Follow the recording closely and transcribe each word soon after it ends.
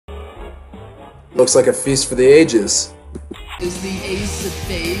Looks like a feast for the ages. Is the Ace of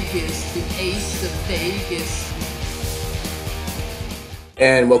Vegas, the Ace of Vegas.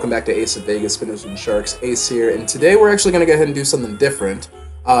 And welcome back to Ace of Vegas, Spinners and Sharks. Ace here, and today we're actually going to go ahead and do something different.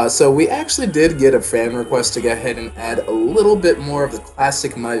 So we actually did get a fan request to go ahead and add a little bit more of the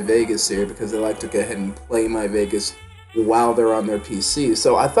classic MyVegas here because they like to go ahead and play MyVegas while they're on their PC.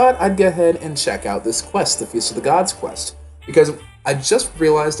 So I thought I'd go ahead and check out this quest, the Feast of the Gods quest, because I just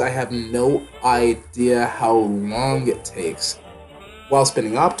realized I have no idea how long it takes while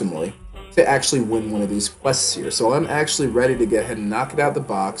spinning optimally to actually win one of these quests here. So I'm actually ready to go ahead and knock it out the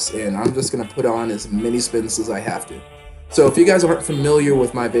box, and I'm just going to put on as many spins as I have to. So if you guys aren't familiar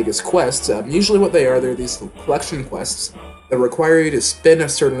with MyVegas quests, usually what they are, they're these collection quests that require you to spin a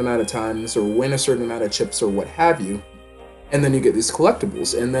certain amount of times or win a certain amount of chips or what have you, and then you get these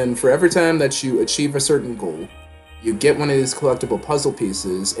collectibles. And then for every time that you achieve a certain goal, you get one of these collectible puzzle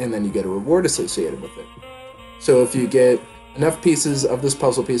pieces, and then you get a reward associated with it. So if you get enough pieces of this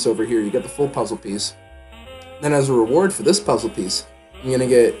puzzle piece over here, you get the full puzzle piece. Then as a reward for this puzzle piece, I'm going to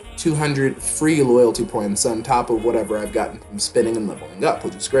get 200 free loyalty points on top of whatever I've gotten from spinning and leveling up,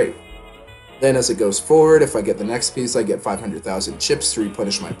 which is great. Then as it goes forward, if I get the next piece, I get 500,000 chips to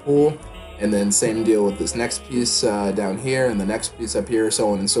replenish my pool. And then same deal with this next piece down here, and the next piece up here,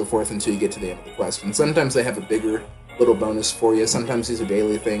 so on and so forth until you get to the end of the quest. And sometimes they have a bigger little bonus for you. Sometimes these are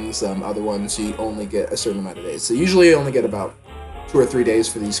daily things. Other ones you only get a certain amount of days. So usually you only get about 2 or 3 days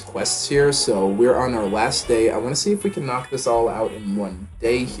for these quests here. So we're on our last day. I want to see if we can knock this all out in one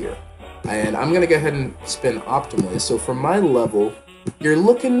day here. And I'm going to go ahead and spin optimally. So for my level, you're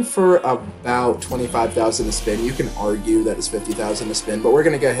looking for about 25,000 to spin. You can argue that it's 50,000 to spin, but we're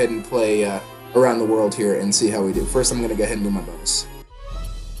going to go ahead and play around the world here and see how we do. First, I'm going to go ahead and do my bonus.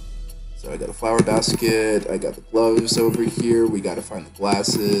 So I got a flower basket, I got the gloves over here, we got to find the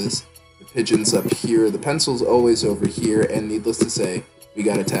glasses, the pigeon's up here, the pencil's always over here, and needless to say, we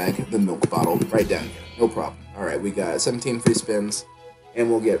got to tag the milk bottle right down here. No problem. Alright, we got 17 free spins, and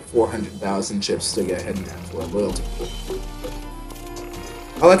we'll get 400,000 chips to go ahead and add to our loyalty pool.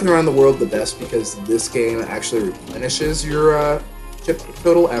 I like it around the world the best because this game actually replenishes your chip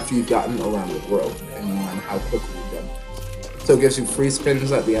total after you've gotten around the world, depending on how quickly you've done. So it gives you free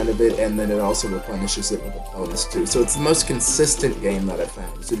spins at the end of it, and then it also replenishes it with a bonus too. So it's the most consistent game that I've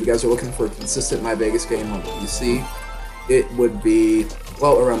found. So if you guys are looking for a consistent MyVegas game on PC, it would be,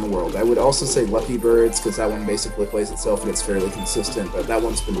 well, around the world. I would also say Lucky Birds, because that one basically plays itself and it's fairly consistent, but that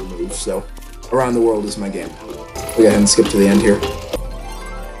one's been removed, so around the world is my game. We'll go ahead and skip to the end here.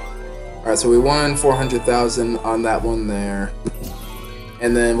 Alright, so we won 400,000 on that one there.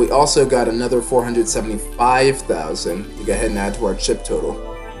 And then we also got another 475,000 to go ahead and add to our chip total.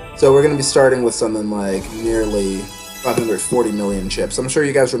 So we're going to be starting with something like nearly 540 million chips. I'm sure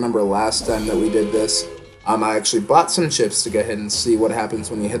you guys remember last time that we did this. I actually bought some chips to go ahead and see what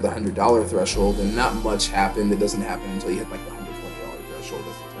happens when you hit the $100 threshold, and not much happened. It doesn't happen until you hit like the $120 threshold,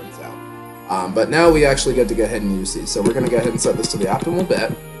 as it turns out. But now we actually get to go ahead and use these. So we're going to go ahead and set this to the optimal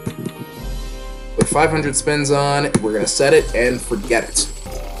bet. Put 500 spins on, we're going to set it and forget it.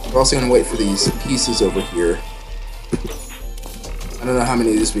 We're also going to wait for these pieces over here. I don't know how many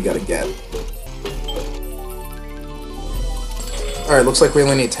of these we got to get. Alright, looks like we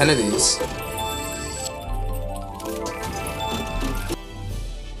only need 10 of these.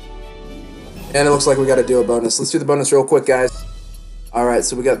 And it looks like we got to do a bonus. Let's do the bonus real quick, guys. Alright,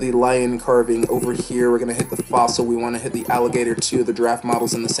 so we got the lion carving over here. We're going to hit the fossil. We want to hit the alligator too. The giraffe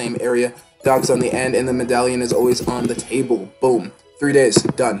model's in the same area. Dog's on the end, and the medallion is always on the table. Boom. 3 days.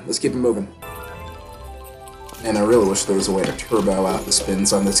 Done. Let's keep it moving. And I really wish there was a way to turbo out the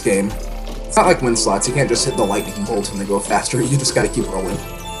spins on this game. It's not like win slots. You can't just hit the lightning bolt and they go faster. You just got to keep rolling.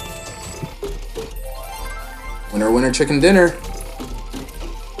 Winner, winner, chicken dinner.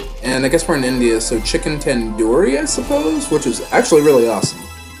 And I guess we're in India, so chicken tandoori, I suppose, which is actually really awesome.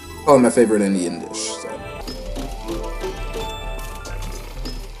 Probably my favorite Indian dish. So.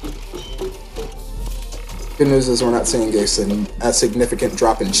 Good news is we're not seeing a significant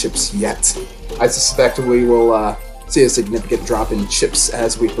drop in chips yet. I suspect we will see a significant drop in chips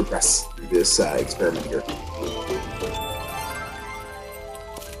as we progress through this experiment here.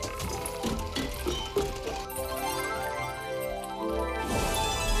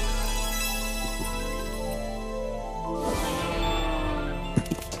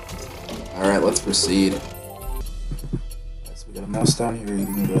 Alright, let's proceed. So we got a mouse down here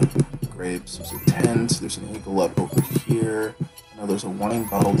eating the grapes. There's a tent. There's an eagle up over here. I know there's a wine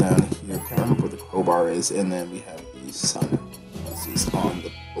bottle down here. I can't remember where the crowbar is. And then we have the sun. This is on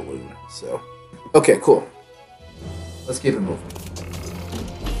the balloon. So, okay, cool. Let's keep it moving.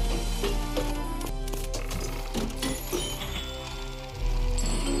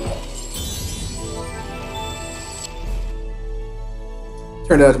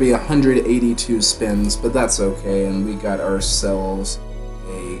 Turned out to be 182 spins, but that's okay, and we got ourselves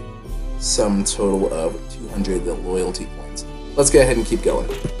a sum total of 200 loyalty points. Let's go ahead and keep going.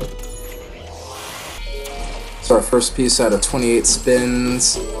 So our first piece out of 28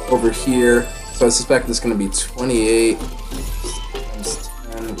 spins over here. So I suspect this is going to be 28 times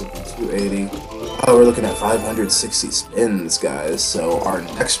 10 would be 280. Oh, we're looking at 560 spins, guys. So our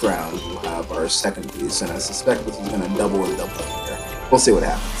next round we'll have our second piece, and I suspect this is going to double and double here. We'll see what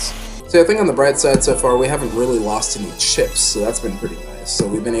happens. So I think on the bright side so far, we haven't really lost any chips, so that's been pretty nice. So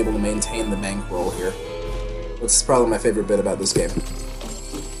we've been able to maintain the bankroll here. That's probably my favorite bit about this game.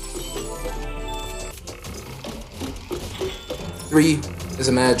 3 is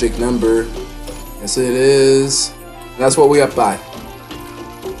a magic number. Yes, it is. And that's what we got by.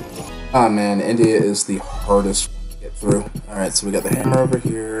 Ah, man, India is the hardest one to get through. Alright, so we got the hammer over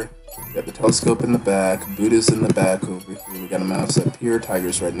here. We got the telescope in the back. Buddha's in the back over here. We got a mouse up here.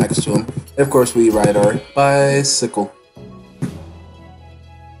 Tiger's right next to him. And of course, we ride our bicycle.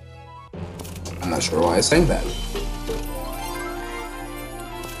 I'm not sure why I sang that.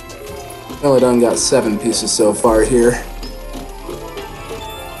 Well, I done got 7 pieces so far here.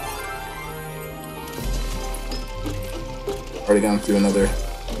 Already gone through another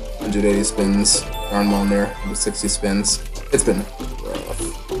 180 spins. Darn well near 160 spins. It's been rough.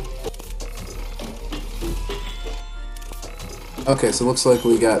 Okay, so it looks like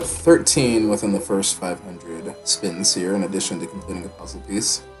we got 13 within the first 500 spins here, in addition to completing a puzzle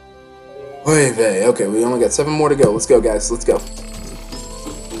piece. Oy vey. Okay, we only got 7 more to go. Let's go, guys. Let's go.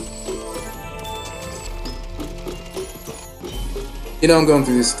 You know, I'm going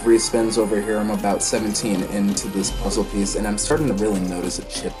through these 3 spins over here. I'm about 17 into this puzzle piece, and I'm starting to really notice a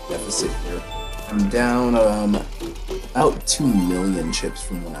chip deficit here. I'm down about 2 million chips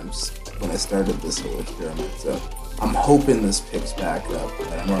from when I started this whole experiment. So I'm hoping this picks back up.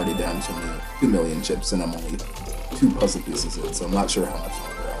 But I'm already down to 2 million chips, and I'm only 2 puzzle pieces in. So I'm not sure how much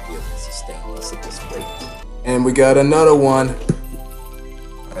longer I'll be able to sustain this at this rate. And we got another one. All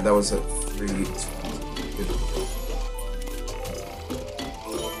right, that was a 3.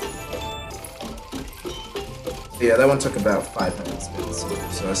 Yeah, that one took about 500 spins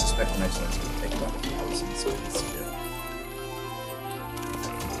here, so I suspect the next one's going to take about 1,000 spins here.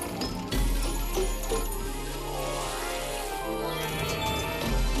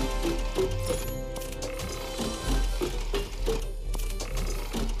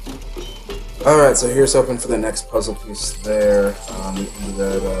 Alright, so here's hoping for the next puzzle piece there. We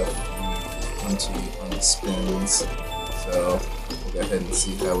ended at 20 on the spins, so we'll go ahead and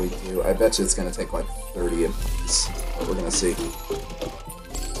see how we do. I bet you it's going to take like 30 of these, but we're going to see.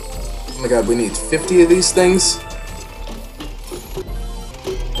 Oh my god, we need 50 of these things?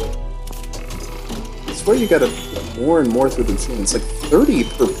 I swear you gotta more and more through the machine. It's like 30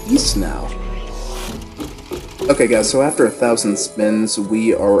 per piece now. Okay guys, so after 1,000 spins,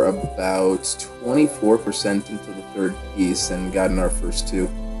 we are about 24% into the 3rd piece and gotten our first 2.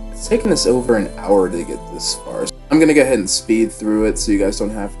 It's taken us over an hour to get this far. I'm gonna go ahead and speed through it so you guys don't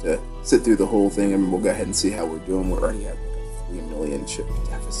have to sit through the whole thing, and we'll go ahead and see how we're doing. We're already at like a 3 million chip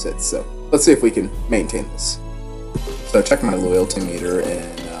deficit, so let's see if we can maintain this. So I checked my loyalty meter,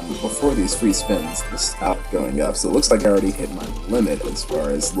 and before these free spins, this stopped going up, so it looks like I already hit my limit as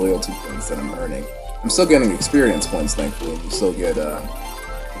far as loyalty points that I'm earning. I'm still getting experience points, thankfully, and you still get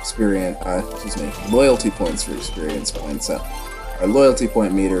loyalty points for experience points. So our loyalty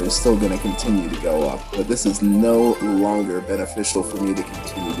point meter is still going to continue to go up, but this is no longer beneficial for me to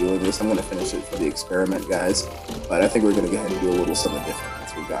continue doing this. I'm going to finish it for the experiment, guys, but I think we're going to go ahead and do a little something different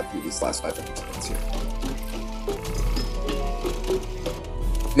once we got through these last 500 spins here.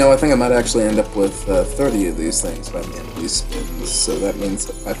 No, I think I might actually end up with 30 of these things by the end of these spins, so that means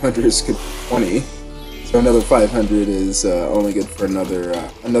that 500 is good for 20. So another 500 is only good for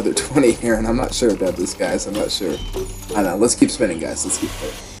another 20 here, and I'm not sure about this, guys. I'm not sure. I don't know. Let's keep spinning, guys. Let's keep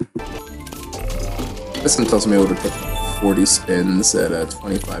spinning. This one tells me I would have taken 40 spins at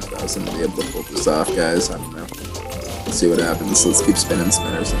 25,000 to be able to pull this off, guys. I don't know. Let's see what happens. Let's keep spinning,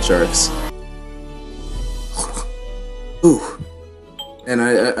 spinners and sharks. Ooh. And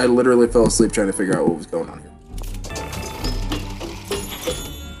I literally fell asleep trying to figure out what was going on here.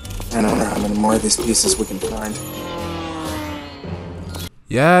 I don't know how many more of these pieces we can find.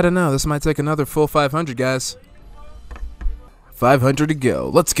 Yeah, I don't know. This might take another full 500, guys. 500 to go.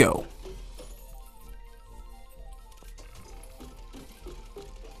 Let's go.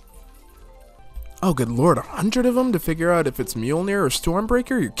 Oh, good lord. 100 of them to figure out if it's Mjolnir or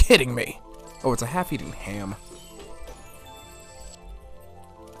Stormbreaker? You're kidding me. Oh, it's a half-eaten ham.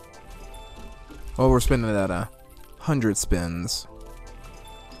 Oh, we're spinning it at 100 spins.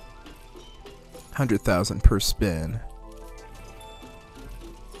 100,000 per spin.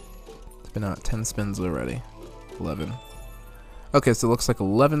 Spin out 10 spins already. 11. Okay, so it looks like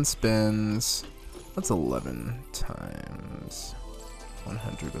 11 spins. That's 11 times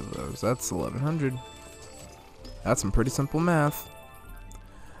 100 of those. That's 1,100. That's some pretty simple math.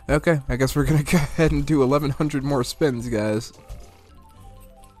 Okay, I guess we're gonna go ahead and do 1,100 more spins, guys.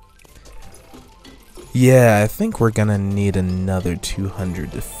 Yeah, I think we're gonna need another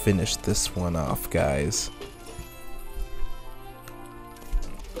 200 to finish this one off, guys.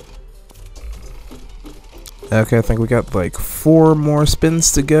 Okay, I think we got like 4 more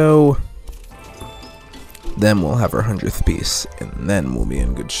spins to go. Then we'll have our 100th piece, and then we'll be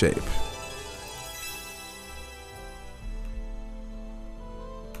in good shape.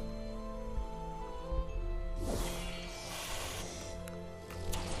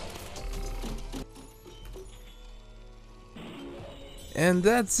 And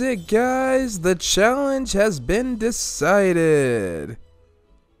that's it, guys. The challenge has been decided.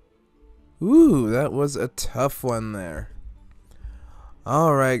 Ooh, that was a tough one there.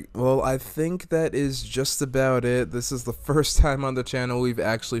 Alright, well, I think that is just about it. This is the first time on the channel we've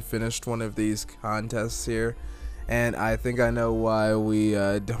actually finished one of these contests here. And I think I know why we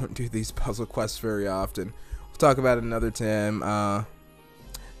don't do these puzzle quests very often. We'll talk about it another time.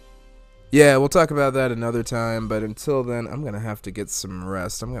 Yeah, we'll talk about that another time, but until then, I'm going to have to get some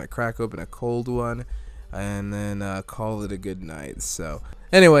rest. I'm going to crack open a cold one and then call it a good night. So,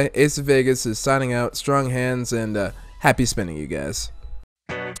 anyway, Ace of Vegas is signing out. Strong hands and happy spinning, you guys.